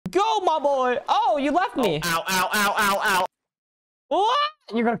Go, my boy. Oh, you left me. Ow, ow, ow, ow, ow. What?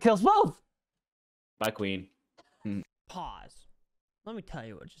 You're gonna kill us both. Bye, queen. Pause. Let me tell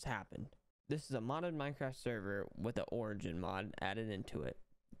you what just happened. This is a modded Minecraft server with an origin mod added into it.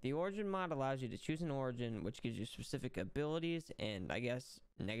 The origin mod allows you to choose an origin, which gives you specific abilities and, I guess,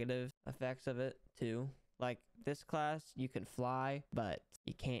 negative effects of it, too. Like, this class, you can fly, but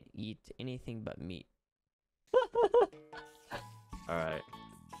you can't eat anything but meat. Alright.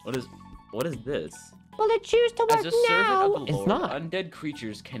 What is this? Well, it choose to work As a servant now. of the Lord, It's not. undead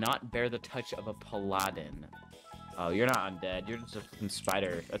creatures cannot bear the touch of a paladin. Oh, you're not undead. You're just a fucking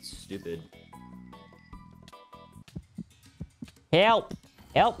spider. That's stupid. Help!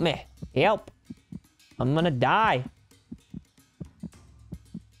 Help me! Help! I'm gonna die.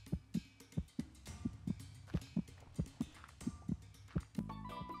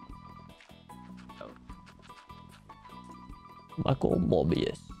 Michael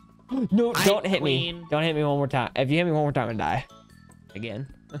Mobius. No, don't hit me. Don't hit me one more time. If you hit me one more time, I'm gonna die. Again.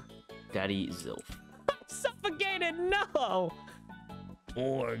 Daddy Zilf. Suffocated! No!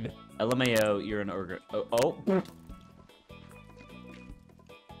 Org. LMAO, you're an ogre. Oh.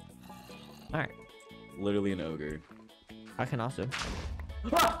 Alright. Literally an ogre. I can also.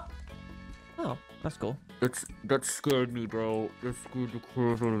 Oh, that's cool. That scared me, bro. That scared the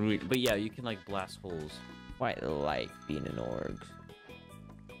crap out of me. But yeah, you can like blast holes. Quite like being an org.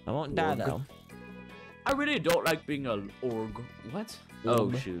 I won't die though. I really don't like being an org. What?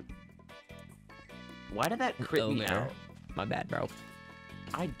 Oh shoot. Why did that crit me out? My bad, bro.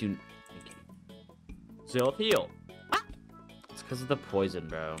 I do. Zilf heal. Ah! It's because of the poison,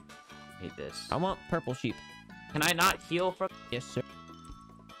 bro. I hate this. I want purple sheep. Can I not heal from? Yes, sir.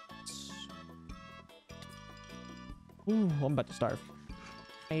 Ooh, I'm about to starve.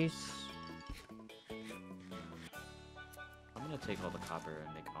 Nice. I'm gonna take all the copper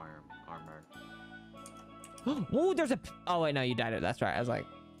and make armor. Ooh, there's a. Oh wait, no, you died. That's right. I was like,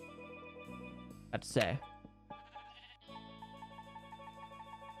 about to say.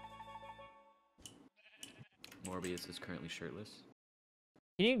 Morbius is currently shirtless.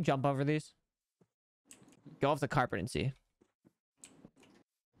 Can you jump over these? Go off the carpet and see.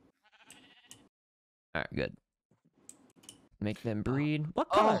 All right, good. Make them breed. What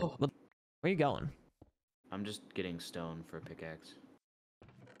color? Oh. Where are you going? I'm just getting stone for a pickaxe.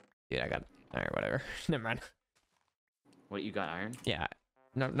 Dude, I got. All right, whatever. Never mind. What, you got iron? Yeah,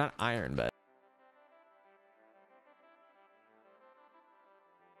 no, not iron, but.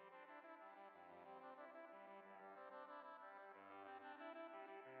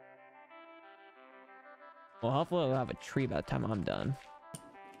 Well, hopefully we'll have a tree by the time I'm done.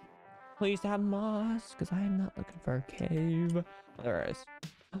 Please have moss, because I am not looking for a cave. Oh, there is.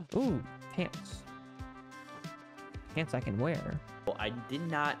 Ooh, pants. Pants I can wear. Well, I did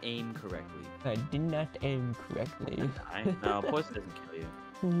not aim correctly. I did not aim correctly. No, poison doesn't kill you.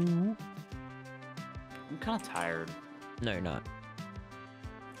 Ooh. I'm kind of tired. No, you're not.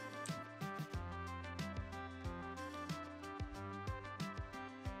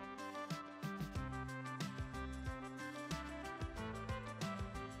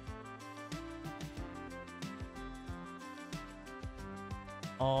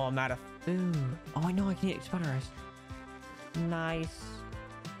 Oh, I'm out of food. Oh, I know I can eat spider rice. Nice.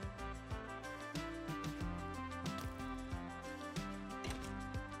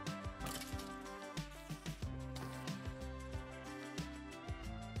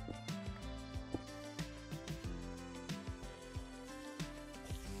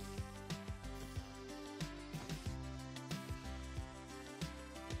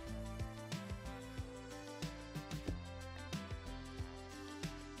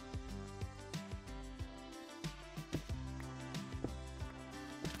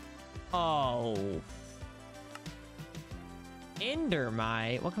 Oh.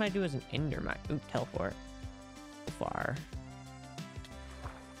 Endermite? What can I do as an endermite? Ooh, teleport. So far.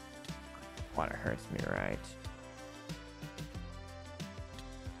 Water hurts me, right?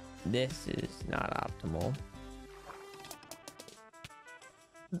 This is not optimal.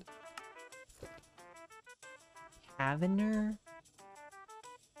 Cavener?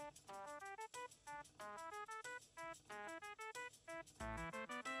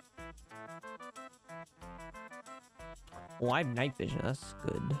 Oh, I have night vision. That's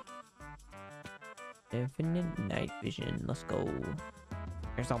good. Infinite night vision. Let's go.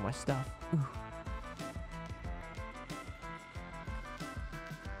 There's all my stuff. Ooh.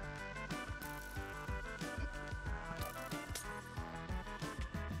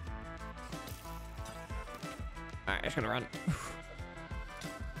 Alright, just gonna run.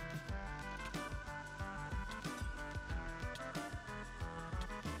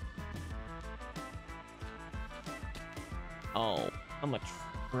 Oh, I'm a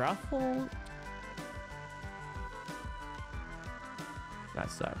truffle? That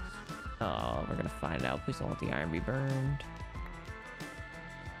sucks. Oh, we're gonna find out. Please don't let the iron be burned.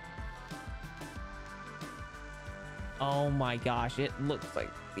 Oh my gosh, it looks like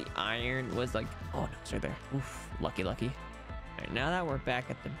the iron was like... Oh, no, it's right there. Oof, lucky. All right, now that we're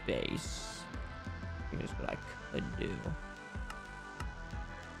back at the base, here's what I could do.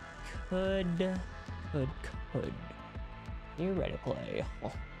 Could. Theoretically.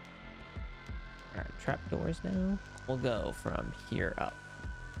 Oh. Alright, trapdoors now. We'll go from here up.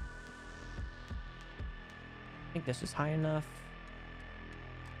 I think this is high enough.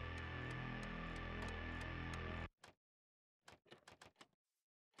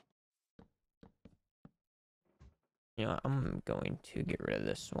 You know, I'm going to get rid of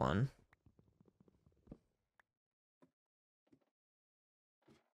this one.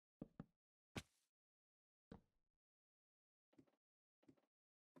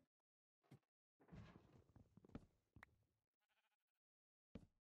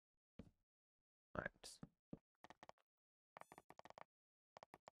 All right.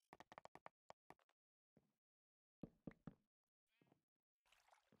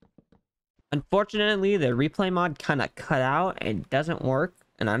 Unfortunately, the replay mod kind of cut out and doesn't work,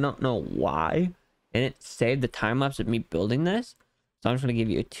 and I don't know why. And it saved the time lapse of me building this, so I'm just gonna give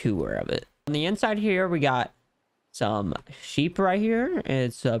you a tour of it. On the inside here, we got some sheep right here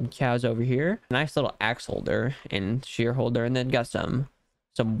and some cows over here. Nice little axe holder and shear holder, and then got some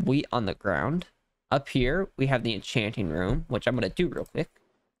wheat on the ground. Up here, we have the enchanting room, which I'm gonna do real quick.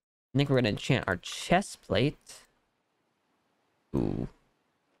 I think we're gonna enchant our chest plate. Ooh,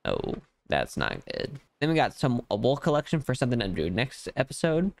 oh. That's not good. Then we got a wool collection for something to do next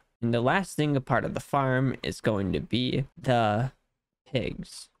episode. And the last thing, a part of the farm, is going to be the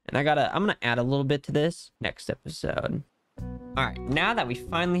pigs. And I'm gonna add a little bit to this next episode. All right, now that we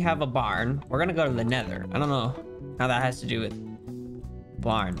finally have a barn, we're gonna go to the nether. I don't know how that has to do with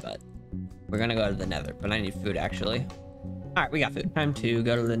barn, but we're gonna go to the nether. But I need food, actually. All right, we got food. Time to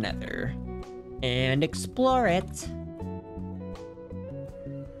go to the nether and explore it.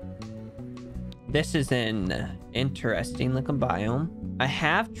 This is an interesting looking biome. I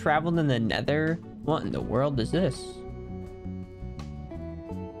have traveled in the nether. What in the world is this?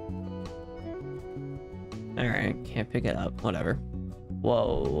 Alright, can't pick it up. Whatever.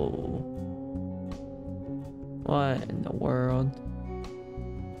 Whoa. What in the world?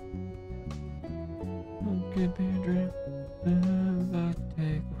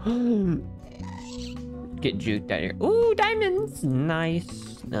 Get juked out here. Ooh, diamonds!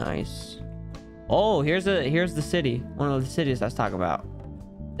 Nice. Oh, here's the city. One of the cities I was talking about.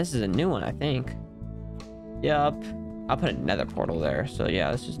 This is a new one, I think. Yup. I'll put a nether portal there. So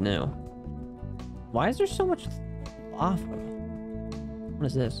yeah, this is new. Why is there so much lava? What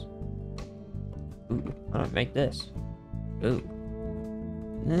is this? Ooh, how do I make this? Ooh.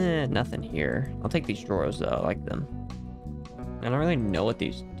 Nothing here. I'll take these drawers though. I like them. I don't really know what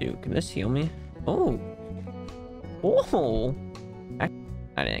these do. Can this heal me? Oh. Oh. I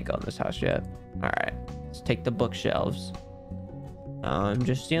didn't go in this house yet. Alright, let's take the bookshelves. I'm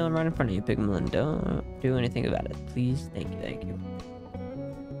just stealing right in front of you, Pigman. Don't do anything about it. Please. Thank you.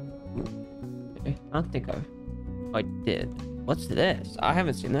 Ooh. Okay. I don't think I did. What's this? I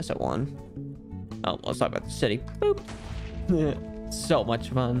haven't seen this at one. Oh, let's talk about the city. Boop. So much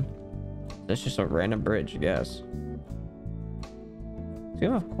fun. That's just a random bridge, I guess. So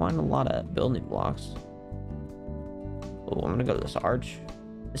you have quite a lot of building blocks. Oh, I'm gonna go to this arch.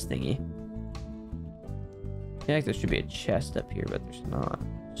 This thingy. I feel like there should be a chest up here, but there's not.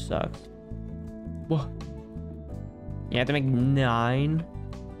 Sucks. Whoa. You have to make 9.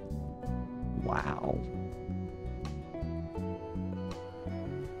 Wow.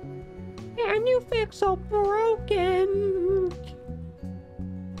 And you fix so broken.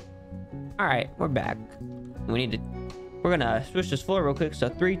 All right, we're back. We're gonna switch this floor real quick. So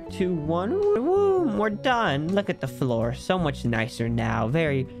 3, 2, 1. Woo, we're done. Look at the floor. So much nicer now.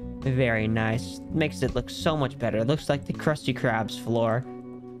 Very nice. Makes it look so much better. It looks like the Krusty Krab's floor.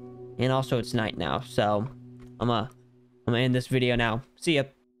 And also it's night now. So I'm gonna end this video now. See ya.